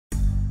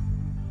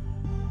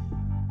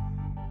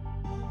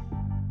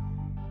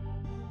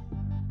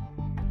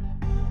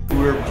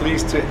We're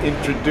pleased to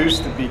introduce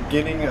the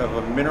beginning of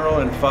a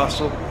mineral and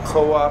fossil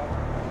co-op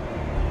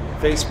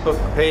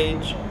Facebook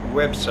page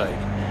website.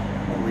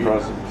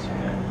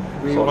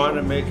 We want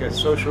to make a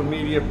social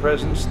media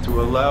presence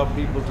to allow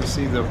people to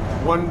see the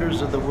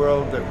wonders of the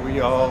world that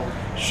we all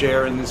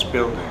share in this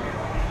building.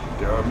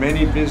 There are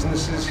many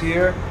businesses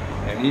here,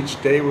 and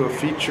each day will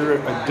feature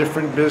a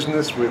different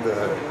business with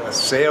a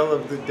sale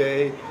of the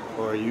day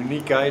or a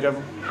unique item.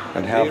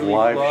 And have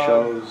live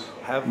shows.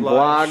 Have blogs,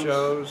 live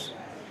shows.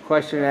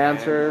 Question and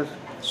answers.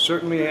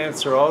 Certainly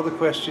answer all the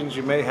questions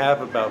you may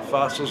have about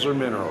fossils or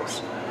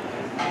minerals.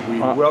 We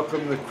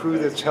welcome the crew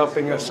that's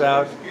helping us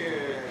out.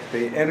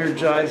 They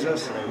energize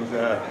us, and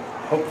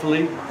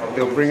hopefully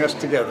they'll bring us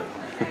together.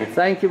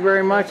 Thank you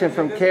very much, and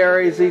from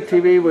KRAZ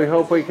TV, we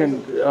hope we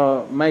can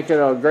make it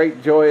a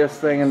great, joyous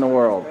thing in the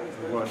world.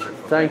 Wonderful.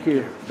 Thank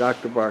you,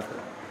 Dr. Barker.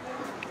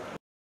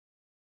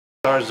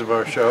 Stars of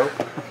our show.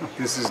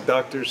 This is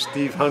Dr.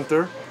 Steve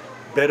Hunter,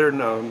 better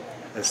known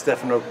as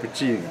Stefano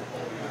Piccini.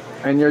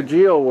 And your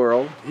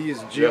Geoworld. He is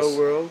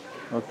Geoworld.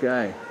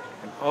 Okay.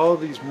 And all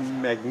these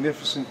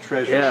magnificent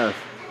treasures. Yes.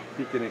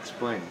 He can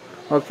explain.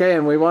 Okay,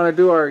 and we want to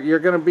do you're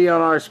going to be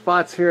on our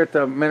spots here at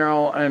the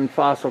Mineral and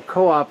Fossil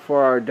Co-op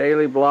for our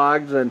daily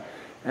blogs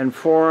and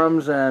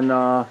forums and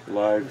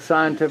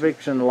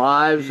scientifics and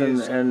lives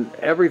and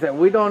everything.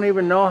 We don't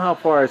even know how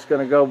far it's going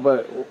to go,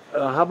 but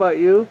how about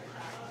you?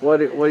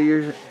 What are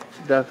you,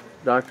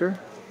 Doctor?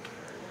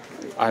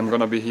 I'm going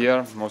to be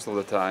here most of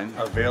the time.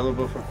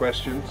 Available for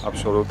questions?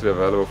 Absolutely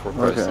available for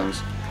questions.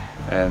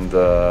 And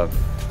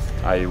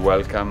I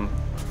welcome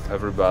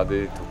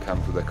everybody to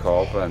come to the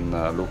co-op and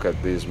look at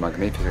these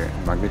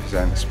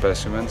magnificent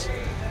specimens.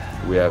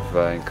 We have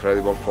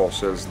incredible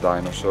fossils,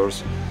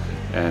 dinosaurs,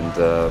 and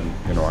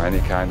you know, any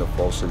kind of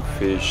fossil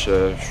fish,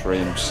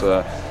 shrimps,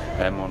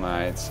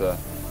 ammonites.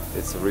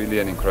 It's really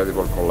an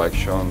incredible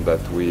collection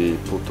that we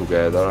put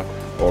together,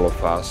 all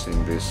of us,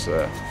 in this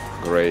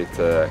great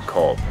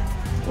co-op.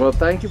 Well,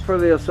 thank you for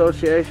the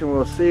association.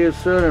 We'll see you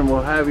soon, and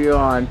we'll have you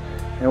on,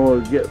 and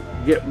we'll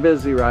get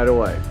busy right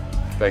away.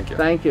 Thank you.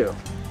 Thank you.